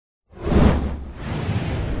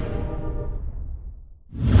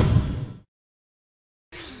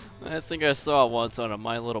I think I saw it once on a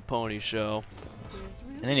My Little Pony show.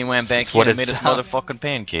 And then he went back here and made his motherfucking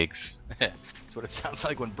pancakes. That's what it sounds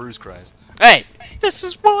like when Bruce cries. Hey! This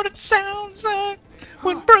is what it sounds like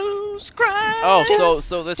when Bruce cries. Oh,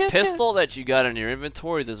 so this pistol that you got in your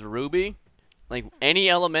inventory, this ruby, like any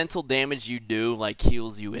elemental damage you do, like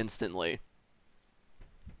heals you instantly.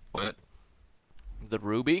 What? The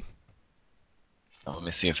ruby? Oh, let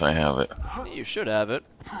me see if I have it. You should have it.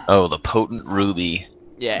 Oh, the potent ruby.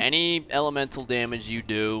 Yeah, any elemental damage you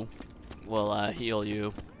do will heal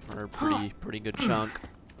you for a pretty good chunk.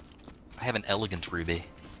 I have an elegant ruby.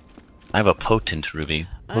 I have a potent ruby.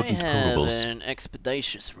 Potent I have rubles. an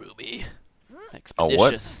expeditious ruby. A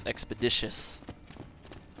what? Expeditious.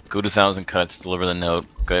 Go to 1,000 cuts, deliver the note.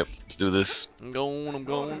 Okay, let's do this. I'm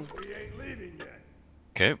going.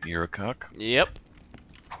 Okay, you're a cock. Yep.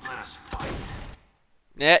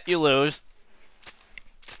 Yeah, you lose.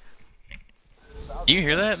 Do you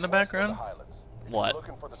hear that in the background? What?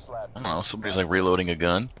 I don't know, somebody's like reloading a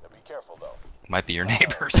gun. Might be your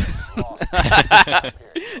neighbors.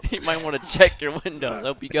 You might want to check your windows.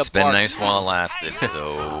 Hope you got It's been nice while it lasted,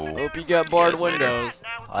 so... Hope you got barred windows.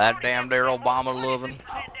 That damn there Obama loving.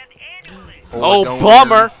 Oh,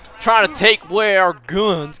 bummer! Trying to take away our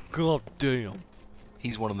guns. God damn.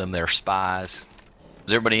 He's one of them there spies.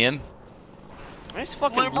 Is everybody in? Nice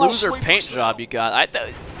fucking loser paint job you got.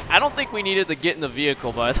 I don't think we needed to get in the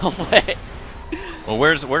vehicle, by the way. Well,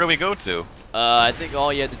 where do we go to? I think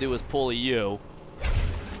all you had to do was pull a U.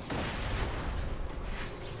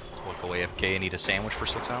 We'll go AFK and eat a sandwich for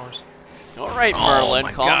 6 hours. Alright, Merlin,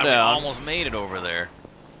 my calm God, down. We almost made it over there.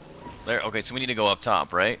 Okay, so we need to go up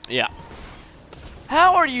top, right? Yeah.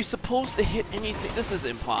 How are you supposed to hit anything? This is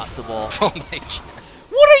impossible. Oh my God.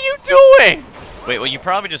 What are you doing? Wait, well, you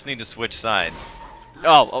probably just need to switch sides.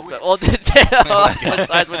 Oh, okay. Well, switch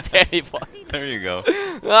sides with Danny Boy. There you go.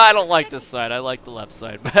 I don't like this side. I like the left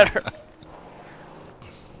side better.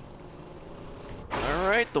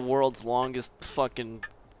 Alright, the world's longest fucking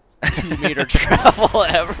 2-meter travel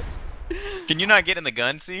ever. Can you not get in the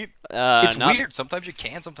gun seat? It's weird. Sometimes you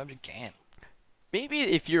can, sometimes you can't. Maybe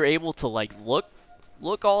if you're able to like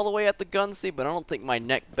look all the way at the gun seat, but I don't think my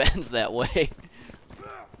neck bends that way.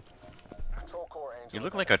 You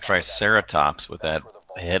look like a triceratops with that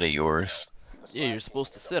head of yours. Yeah, you're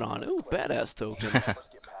supposed to sit on. Ooh, badass tokens.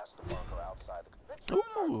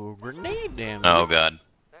 Ooh, grenade damage. Oh God.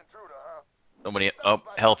 Somebody. Oh,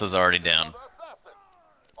 health is already down.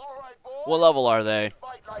 What level are they?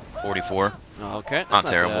 44. Oh, okay, that's Not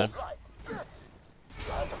terrible. bad.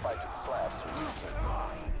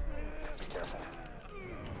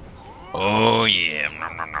 Oh yeah.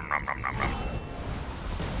 Nom, nom, nom, nom, nom, nom, nom.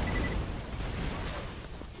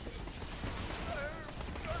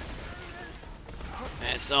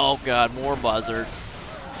 It's oh god, more buzzards.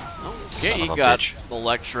 Okay, Son you of a got bitch.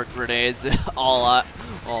 electric grenades in all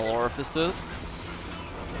orifices.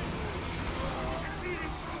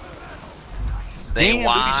 Damn, dude,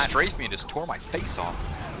 what? he strafed me and just tore my face off.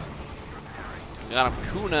 Got him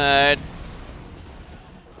kunai'd.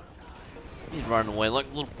 He's running away like a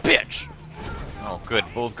little bitch. Oh good.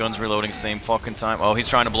 Both guns reloading same fucking time. Oh, he's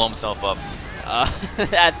trying to blow himself up.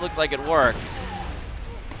 That looks like it worked.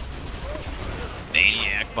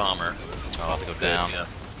 Maniac bomber. Oh, I'll have to go down. Yeah.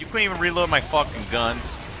 You couldn't even reload my fucking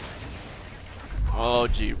guns. Oh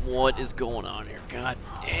gee, what is going on here? God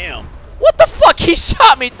damn. What the fuck? He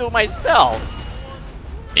shot me through my stealth.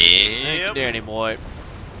 Thank you, Yep. Danny boy.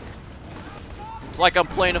 It's like I'm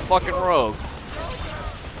playing a fucking rogue.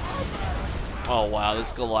 Oh wow,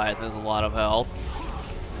 this Goliath has a lot of health.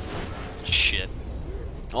 Shit.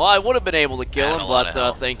 Well, I would have been able to kill And him, a lot but of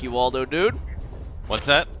health. thank you, Waldo, dude. What's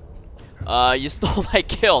that? You stole my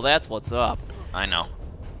kill. That's what's up. I know.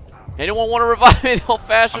 Anyone want to revive me the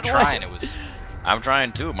old-fashioned I'm way? trying. It was. I'm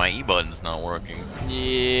trying too. My E button's not working.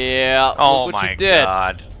 Yeah. Oh look what my you did.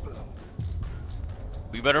 God.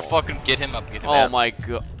 We better fucking Get him up. Get him Oh up. my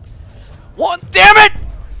god. What? Damn it!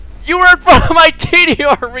 You were in front of my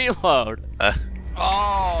TDR reload.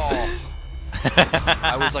 Oh!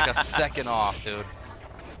 I was like a second off, dude.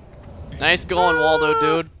 Nice going, Waldo,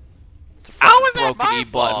 dude. How was that broken my E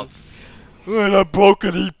button. fault? That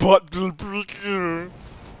broken E button.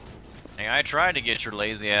 Hey, I tried to get your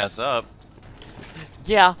lazy ass up.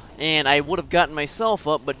 Yeah, and I would have gotten myself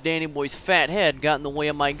up, but Danny Boy's fat head got in the way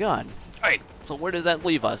of my gun. Hey. So where does that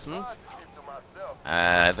leave us, hmm?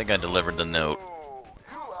 I think I delivered the note.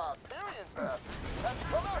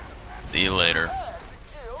 See you later.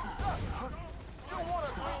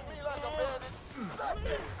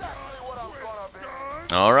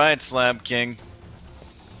 Alright, Slab King.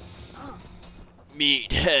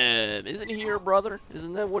 Meet him. Isn't he your brother?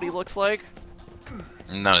 Isn't that what he looks like?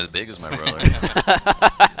 Not as big as my brother.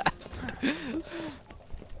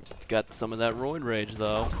 Got some of that roid rage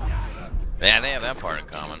though. Yeah, they have that part in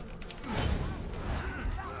common.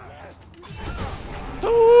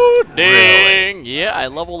 Ooh, ding! Really? Yeah, I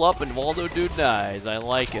level up and Waldo dude dies. I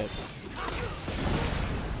like it.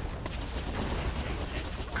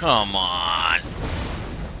 Come on.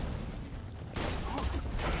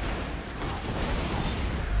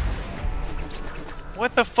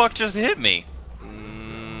 What the fuck just hit me?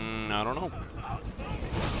 I don't know.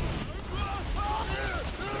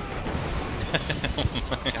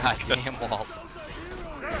 God damn, Walt.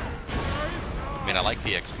 I mean, I like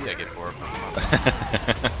the XP I get for it.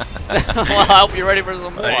 Well, I hope you're ready for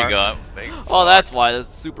some more. There you go. Oh, that's why. That's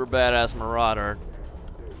super badass Marauder.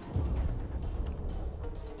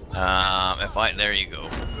 There you go.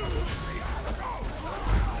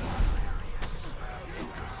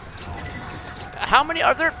 How many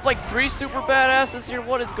are there? Like 3 super badasses here?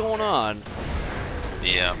 What is going on?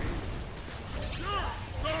 Yeah.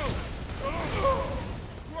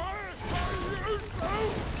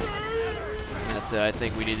 That's it. I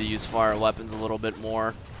think we need to use fire weapons a little bit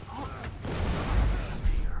more.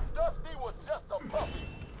 Dusty was just a puppy.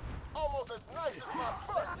 Almost as nice as my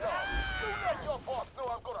first dog. You let your boss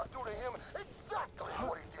know I'm gonna do to him exactly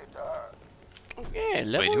what he did to her. Okay,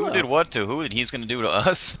 level Wait, who up. did what to who? He's gonna do to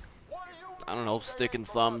us? I don't know, sticking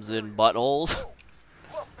thumbs in buttholes.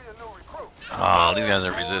 Must be a new recruit. Oh, these guys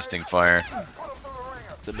are resisting fire. Put him through the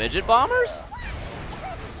ringer. The midget bombers?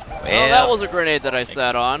 Oh, Well, that was a grenade that I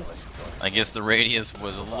sat on. I guess the radius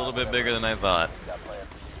was a little bit bigger than I thought.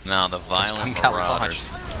 Now the violent Got marauders.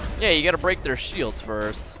 Yeah, you gotta break their shields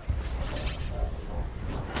first.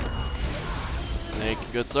 Thank you,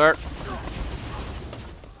 good sir.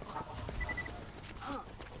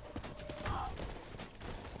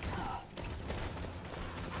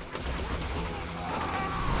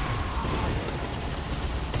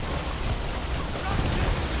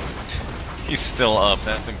 He's still up.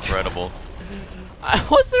 That's incredible.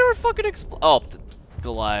 Was there a fucking oh,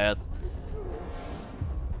 Goliath.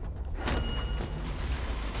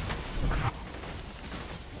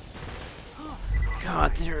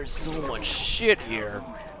 God, there is so much shit here.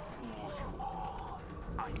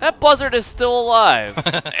 That buzzard is still alive.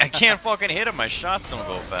 I can't fucking hit him. My shots don't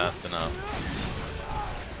go fast enough.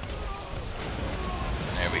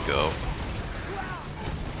 There we go.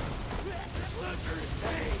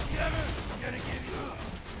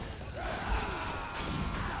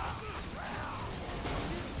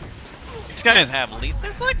 These guys have lead.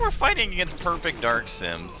 It's like we're fighting against perfect Dark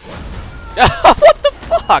Sims. What the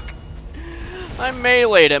fuck? I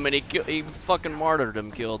meleeed him and he fucking martyred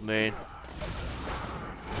him, killed me.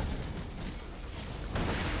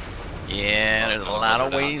 Yeah, there's a lot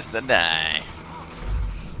of ways to die.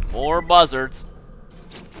 More buzzards.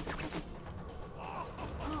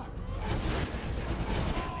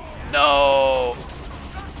 No!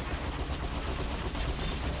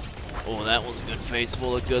 Oh, that was a good face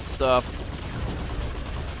full of good stuff.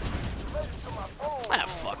 Ah,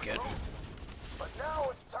 fuck it. But now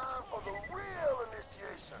it's time for the real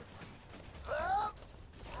initiation. Slaps,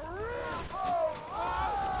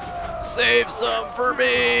 Save some for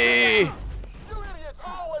me! You idiots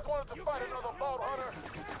always wanted to fight another Vault Hunter.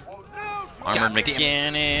 Well, now's Armored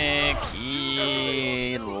mechanic.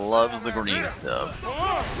 He loves the green stuff.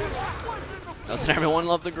 Doesn't everyone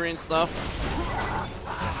love the green stuff?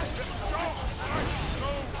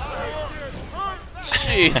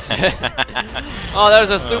 Jeez. Oh, there's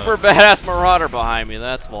a super badass Marauder behind me,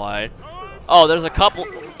 that's why. Oh, there's a couple.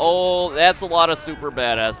 Oh, that's a lot of super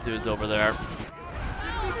badass dudes over there.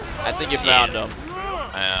 I think you found them.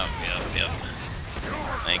 Yep.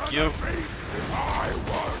 Thank you.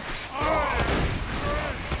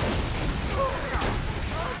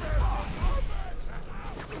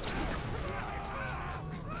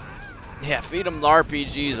 Yeah, feed them the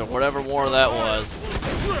RPGs or whatever more that was.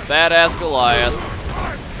 Badass Goliath.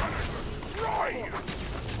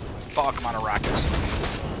 Fuck, I'm out of rockets.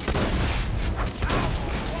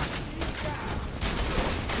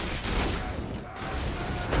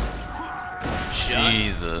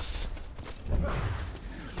 Jesus.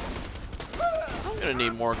 I'm gonna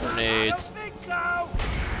need more grenades.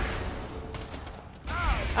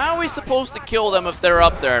 How are we supposed to kill them if they're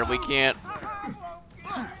up there and we can't?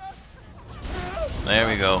 There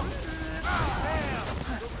we go.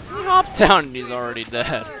 He hops down and he's already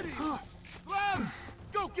dead.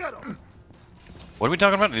 go get him. What are we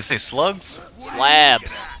talking about? Did you say slugs?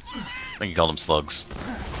 Slabs. I think you called them slugs.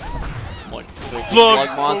 What?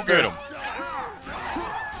 Slug monster? Go get 'em.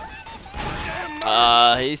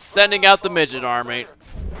 He's sending out the midget army.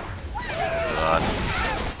 God.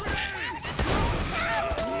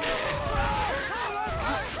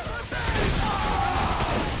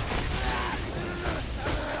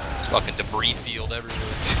 Fucking debris field everywhere.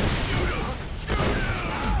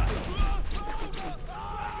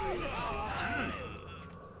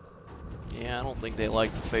 Yeah, I don't think they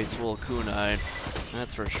like the face full of kunai.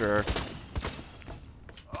 That's for sure.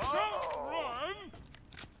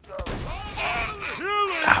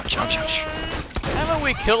 Ouch, ouch, ouch. Haven't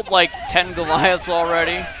we killed like 10 Goliaths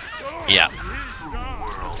already? Yeah.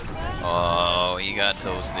 Oh, he got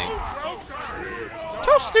toasty.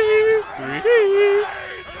 Toasty!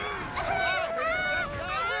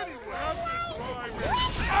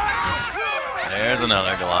 There's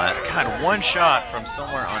another Goliath. God, one shot from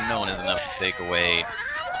somewhere unknown is enough to take away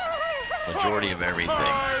majority of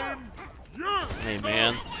everything. Hey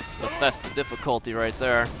man, it's Bethesda difficulty right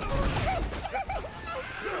there.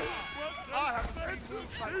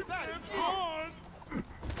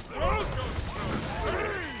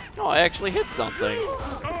 Oh, I actually hit something.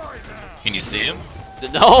 Can you see him?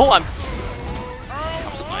 No, I'm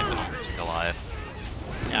sniping on this Goliath.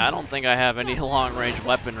 Yeah, I don't think I have any long-range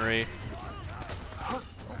weaponry.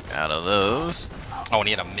 Out of those. Oh, and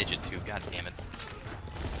he had a midget too. God damn it.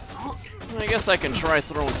 I guess I can try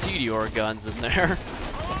throwing TDR guns in there.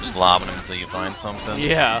 Just lobbing him until you find something.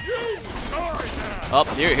 Yeah. Oh,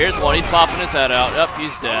 here's one. He's popping his head out. Yep,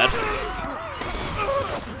 he's dead.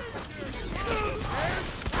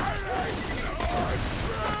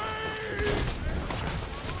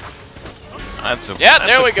 Yeah,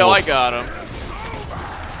 there we go. I got him.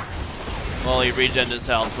 Well, he regened his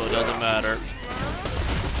health, so it doesn't matter.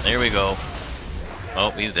 There we go.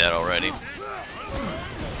 Oh, he's dead already.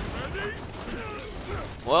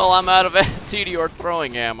 Well, I'm out of TDR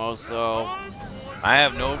throwing ammo, so... I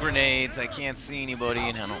have no grenades, I can't see anybody,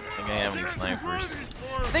 and I don't think I have any snipers.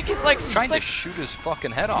 I think he's like trying to shoot his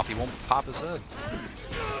fucking head off. He won't pop his head.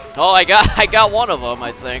 Oh, I got one of them,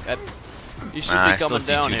 I think. You should be coming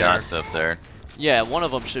down two here. dots up there. Yeah, one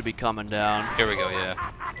of them should be coming down. Here we go, yeah.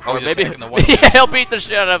 Or he's maybe attacking the one yeah, he'll beat the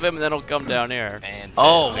shit out of him and then he'll come down here. Fantastic.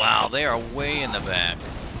 Oh wow, they are way in the back.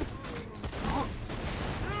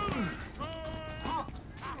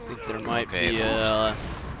 I think there might be a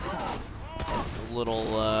little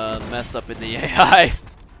mess up in the AI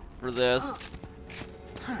for this.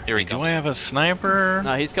 Here he comes. Do I have a sniper?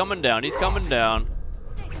 No, he's coming down. He's coming down.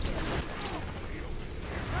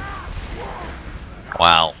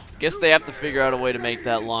 Wow. Guess they have to figure out a way to make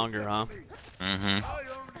that longer, huh? Mm-hmm.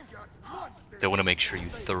 They want to make sure you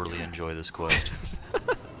thoroughly enjoy this quest.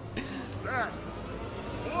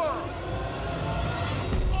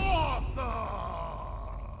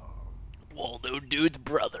 Waldo Dude's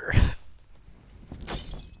brother.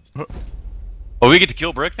 Oh, we get to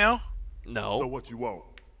kill Brick now? No. So what you want?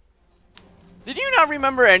 Did you not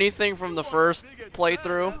remember anything from the first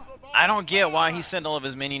playthrough? I don't get why he sent all of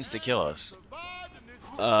his minions to kill us.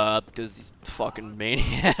 Does he's fucking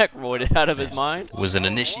maniac roided out of his mind? It was an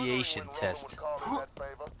initiation test.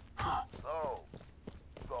 So,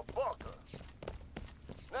 the bunker.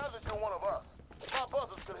 Now that you're one of us, my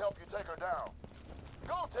buzzers could help you take her down.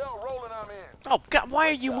 Go tell Roland I'm in. Oh god, why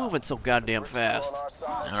are you moving so goddamn fast?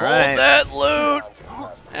 All Hold right. that loot!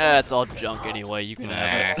 It's all junk anyway, you can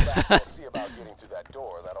have it.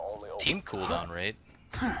 Team cooldown rate.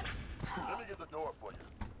 Let me get the door for you.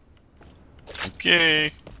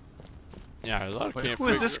 Okay. Yeah, a lot of Who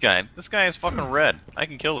is this guy? This guy is fucking red. I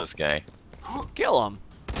can kill this guy. Kill him.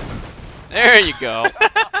 There you go.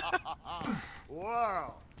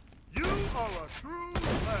 Wow, you are a true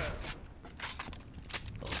man.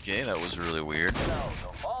 Okay, that was really weird. So,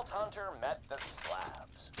 the Vault Hunter met the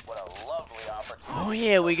slabs. What a lovely opportunity. Oh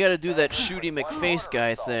yeah, we gotta do that Shooty McFace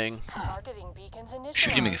guy thing. Targeting beacons initial.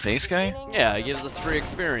 Shoot him in the face, guy? Yeah, it gives us free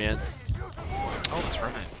experience. Oh, that's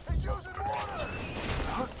right.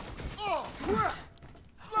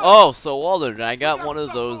 Oh, so Walter, I got one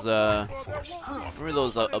of those, remember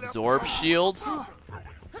those absorb shields?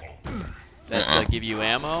 That give you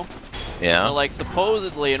ammo? Yeah. Well, like,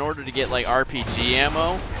 supposedly, in order to get, like, RPG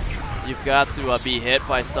ammo, you've got to be hit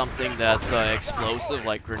by something that's explosive,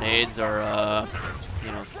 like grenades or,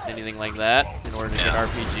 you know, anything like that, in order to get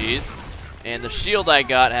RPGs. And the shield I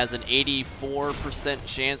got has an 84%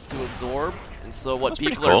 chance to absorb. And so what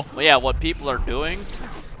people are, what people are doing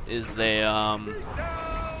is they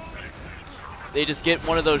just get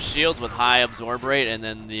one of those shields with high absorb rate, and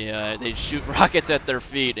then they shoot rockets at their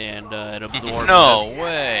feet, and it absorbs. No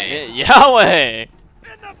way. Yahweh.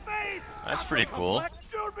 That's pretty cool.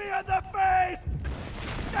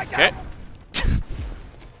 Okay.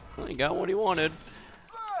 He got what he wanted.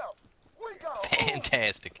 Slam! We gotta move.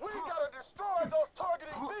 Fantastic. We gotta destroy those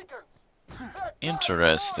targeting beacons. They're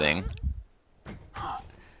Interesting.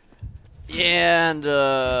 Yeah, and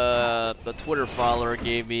a Twitter follower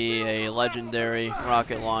gave me a legendary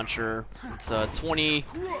rocket launcher. It's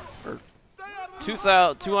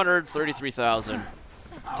 233,000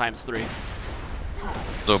 times 3.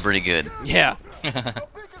 So pretty good. Yeah. The beacon's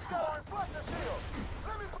got a reflector shield.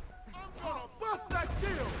 Let me I'm gonna bust that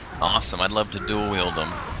shield. Awesome. I'd love to dual wield them.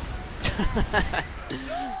 I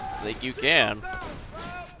think you can.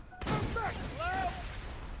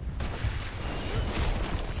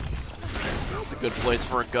 It's a good place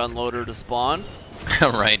for a gun loader to spawn.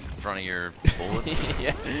 Right in front of your bullets.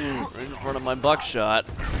 Yeah, right in front of my buckshot.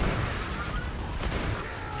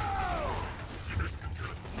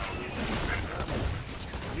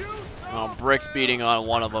 Oh, Brick's beating on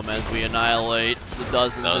one of them as we annihilate the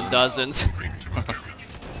dozens and dozens.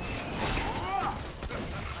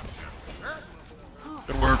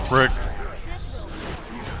 Good work, Brick.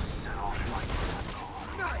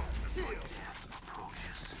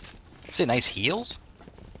 Say nice heels?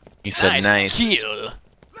 He said nice. Kill.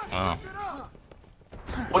 Oh.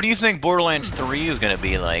 What do you think Borderlands 3 is gonna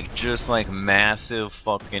be like? Just like massive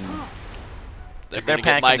fucking. If they're gonna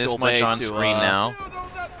get packing this Michael much Bay on to, screen now.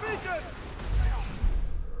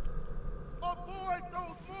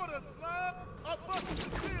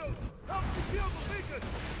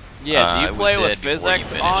 Yeah, do I you was play with dead before you physics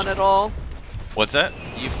finished. on at all? What's that?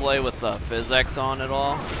 Do you play with physics on at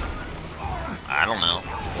all? I don't know.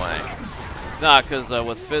 Why? Nah, because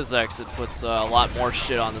with physics it puts a lot more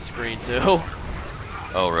shit on the screen too.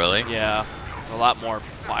 Oh, really? Yeah, a lot more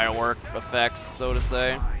firework effects, so to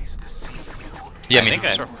say. Yeah, I I mean, think you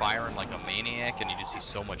I- start firing like a maniac and you just see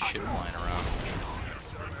so much shit flying around.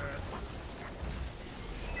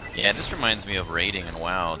 Yeah, this reminds me of raiding and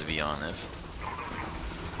WoW, to be honest.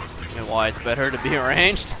 And why it's better to be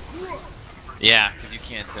arranged. Yeah, because you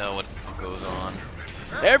can't tell what goes on.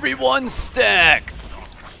 Everyone stack!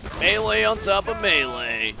 Melee on top of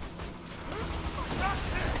melee.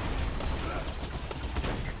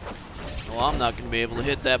 Well, I'm not going to be able to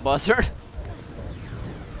hit that buzzard.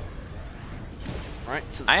 Right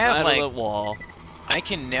to the I have, side like- of the wall. I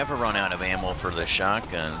can never run out of ammo for the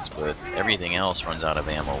shotguns, but everything else runs out of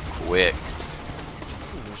ammo quick.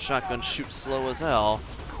 The shotgun shoots slow as hell.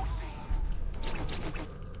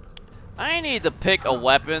 I need to pick a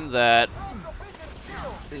weapon that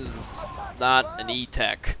is not an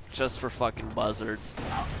E-Tech, just for fucking buzzards.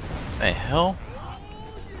 The hell?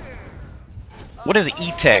 What is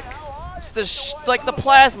E-Tech? It's the like the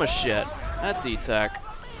plasma shit. That's E-Tech.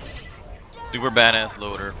 Super badass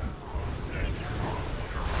loader.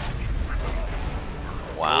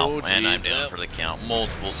 Wow, Oh, and I'm jeez, down yep. for the count.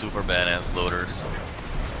 Multiple super badass loaders.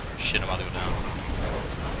 Shit, I'm about to go down.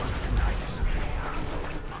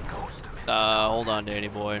 Hold on, Danny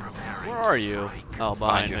boy. Where are you? Oh,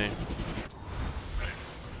 behind you. me.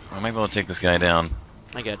 I might be able to take this guy down.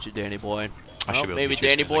 I got you, Danny boy. I should be able to Maybe get you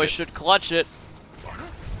as Danny soon as I boy get- should clutch it.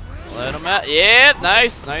 Let him out. Yeah,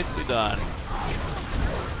 nice. Nicely done.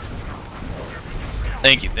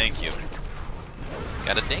 Thank you, thank you.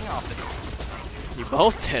 Got a ding off it. You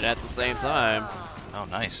both did at the same time. Oh,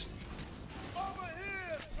 nice.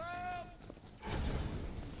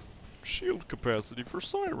 Shield capacity for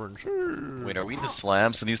sirens. Wait, are we the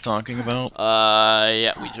slabs that he's talking about?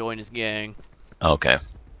 Yeah, we joined his gang. Okay.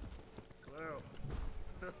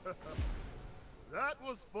 That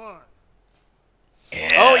was fun. Yeah.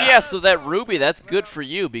 Oh yeah, so that ruby, that's good for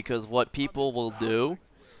you because what people will do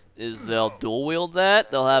is they'll dual wield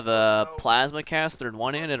that. They'll have a plasma caster in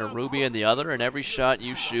one hand and a ruby in the other, and every shot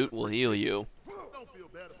you shoot will heal you.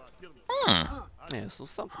 Yeah, so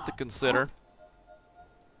something to consider.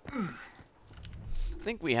 I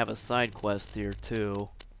think we have a side quest here too.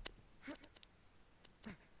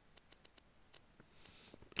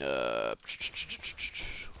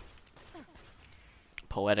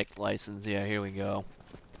 Poetic license, yeah, here we go.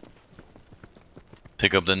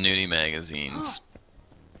 Pick up the nudie magazines.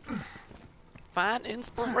 Find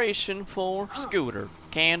inspiration for Scooter.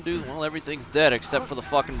 Can do. Well, everything's dead except for the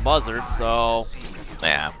fucking buzzard, so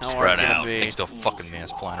Yeah, how spread hard can it out. be? Things still fucking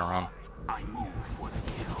mass flying around.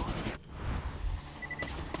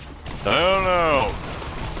 Hell no!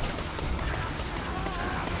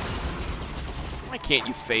 Why can't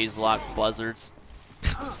you phase lock buzzards?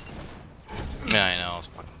 Yeah, I know. It's a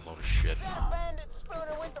fucking load of shit. Bandit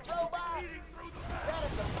spooner with the robot. That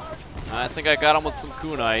is some parts. I think I got him with some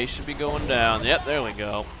kunai. He should be going down. Yep, there we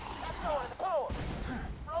go. Let's go to the power.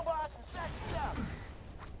 Robots and sex stuff.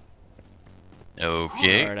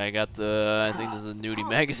 Okay. Alright, I got the... I think this is a nudie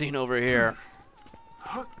magazine over here.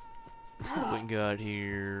 What we got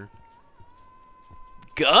here?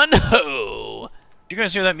 Gun-ho! Do you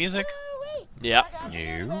guys hear that music? Yeah.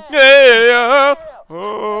 You? Yeah!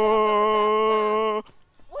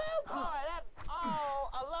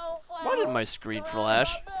 Why did my screen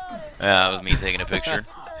flash? That was me taking a picture.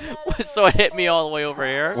 So it hit me all the way over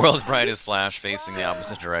here? World's brightest flash facing the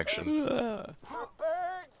opposite direction.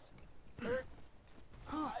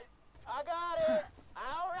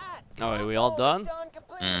 Alright, we all done?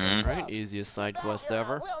 Mm-hmm. Alright, easiest side quest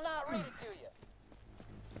ever.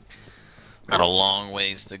 Got a long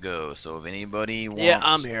ways to go, so if anybody wants... Yeah,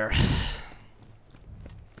 I'm here.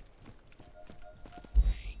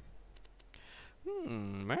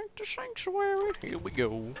 Back to Sanctuary. Here we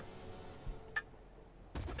go.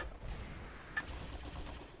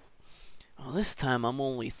 Well, this time I'm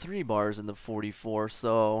only 3 bars in the 44,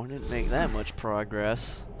 so I didn't make that much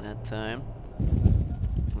progress that time.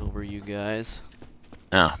 Over you guys.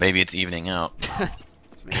 Oh, maybe it's evening out.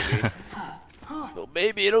 Maybe. Well,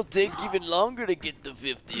 maybe it'll take even longer to get to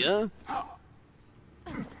 50, huh?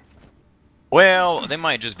 Well, they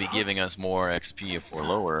might just be giving us more XP if we're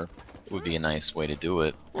lower. It would be a nice way to do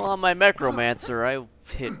it. Well, on my Necromancer, I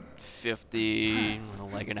hit 50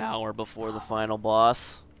 like an hour before the final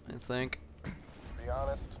boss, I think. Be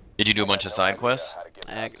honest, Did you do a bunch of side quests?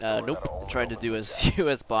 Nope. I tried to do as few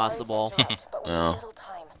as possible. Oh.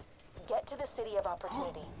 Get to the City of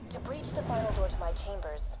Opportunity. To breach the final door to my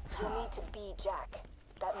chambers, you'll need to be Jack.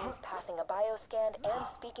 That means passing a bioscan and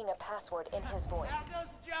speaking a password in his voice.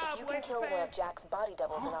 If you can kill one of Jack's body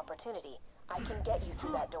doubles in Opportunity, I can get you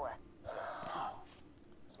through that door.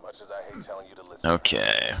 as much as I hate telling you to listen,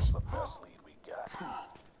 Okay. she's the best lead we got.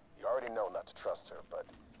 You already know not to trust her, but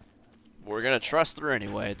We're gonna trust her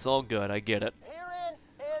anyway. It's all good. I get it. Herein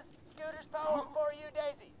is Scooter's poem for you,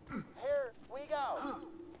 Daisy. Here we go.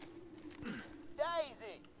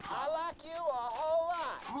 Daisy, I like you a whole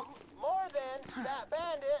lot. More than that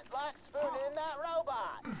bandit like spooning that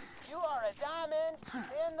robot. You are a diamond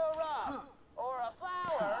in the rough, or a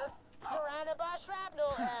flower surrounded by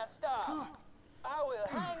shrapnel and stuff. I will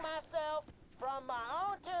hang myself from my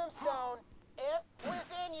own tombstone if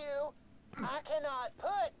within you I cannot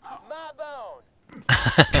put my bone.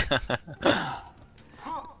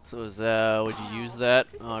 So is would you use that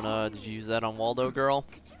on did you use that on Waldo Girl?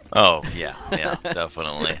 Oh, yeah,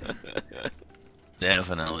 definitely.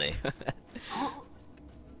 Definitely.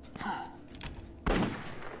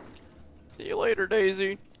 See you later,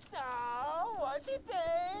 Daisy. So, what you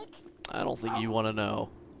think? I don't think you want to know.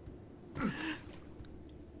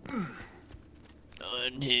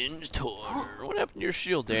 Unhinged horror. What happened to your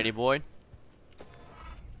shield, Danny boy?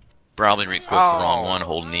 Probably re-equipped the wrong one,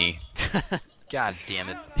 holding E. God damn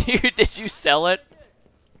it. Did you sell it?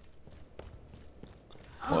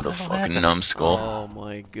 What a fucking numbskull. Oh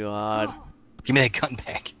my god. Give me that gun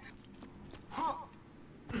back.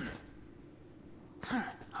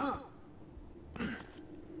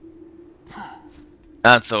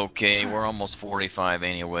 That's okay, we're almost 45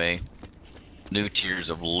 anyway. New tiers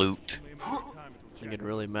of loot. I think it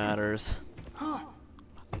really matters. I'm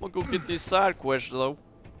gonna go get these side quests though.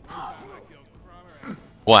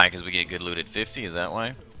 Why? Because we get good loot at 50, is that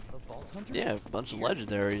why? Yeah, a bunch of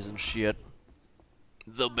legendaries and shit.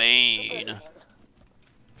 The Bane.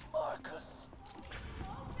 Marcus.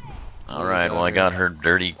 Alright, well I got her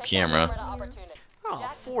dirty camera. Oh,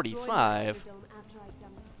 45.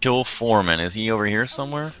 Kill Foreman, is he over here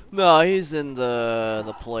somewhere? No, he's in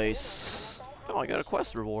the place. Oh, I got a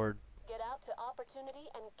quest reward. Get out to Opportunity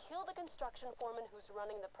and kill the construction foreman who's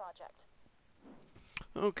running the project.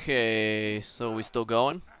 Okay, so we still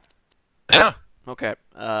going? Yeah. Okay,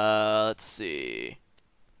 let's see.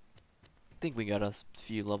 I think we got a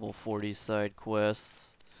few level 40 side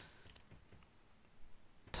quests.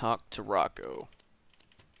 Talk to Rocco.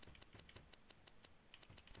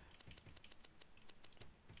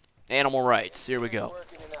 Animal rights, here we go.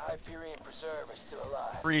 Working in the Hyperion Preserve are still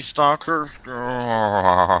alive. Restalkers.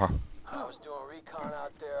 I was doing recon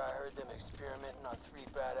out there. I heard them experimenting on 3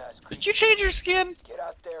 badass creatures. Did you change your skin? Get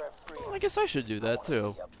out there and free Well, I guess I should do that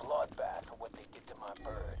too. See a bloodbath of what they did to my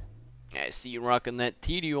bird. I see you rocking that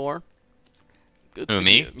Tedior. Good Who, for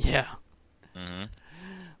me? you. Yeah.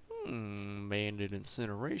 Mm-hmm. Banded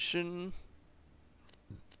incineration.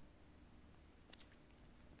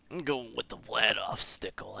 I'm going with the Vladoff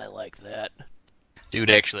stickle. I like that. Dude,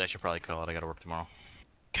 actually, I should probably call it. I gotta work tomorrow.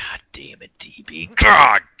 God damn it, DB.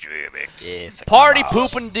 God damn it. Yeah, it's a Party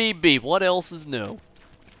boss. pooping DB. What else is new?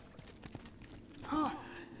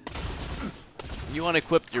 You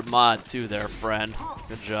unequipped your mod too there, friend.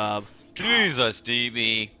 Good job. Jesus,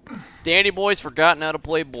 DB. Danny Boy's forgotten how to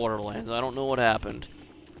play Borderlands. I don't know what happened.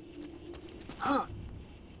 What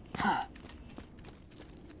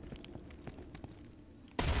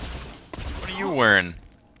are you wearing?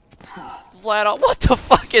 Flat out. What the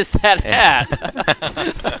fuck is that hat?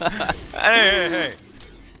 Hey.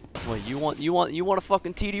 Wait, you want a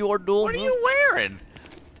fucking TDR duel? What are you wearing?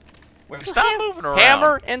 Wait, stop moving around.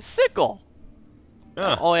 Hammer and sickle.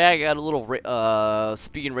 Huh. Oh yeah, I got a little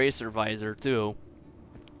speed racer visor too.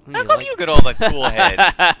 How come you get all the cool heads?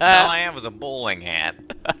 All I have is a bowling hat.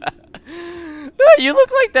 You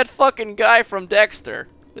look like that fucking guy from Dexter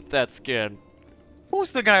with that skin.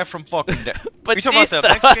 Who's the guy from fucking Are you Batista. talking about the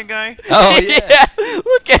Mexican guy? Oh, yeah.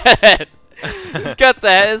 Look at it. He's got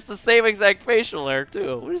the it's the same exact facial hair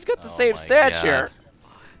too. He's got the same my stature.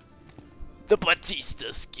 God. The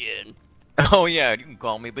Batista skin. Oh yeah, you can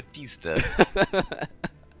call me Batista.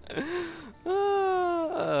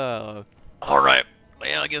 Oh. Alright,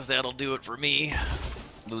 well I guess that'll do it for me.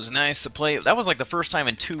 It was nice to play. That was like the first time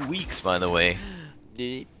in 2 weeks, by the way.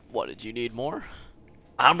 What, did you need more?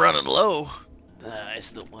 I'm running low.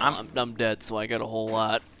 I'm dead, so I got a whole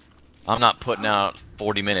lot. I'm not putting out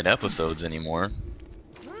 40-minute episodes anymore.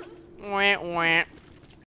 Wah, wah.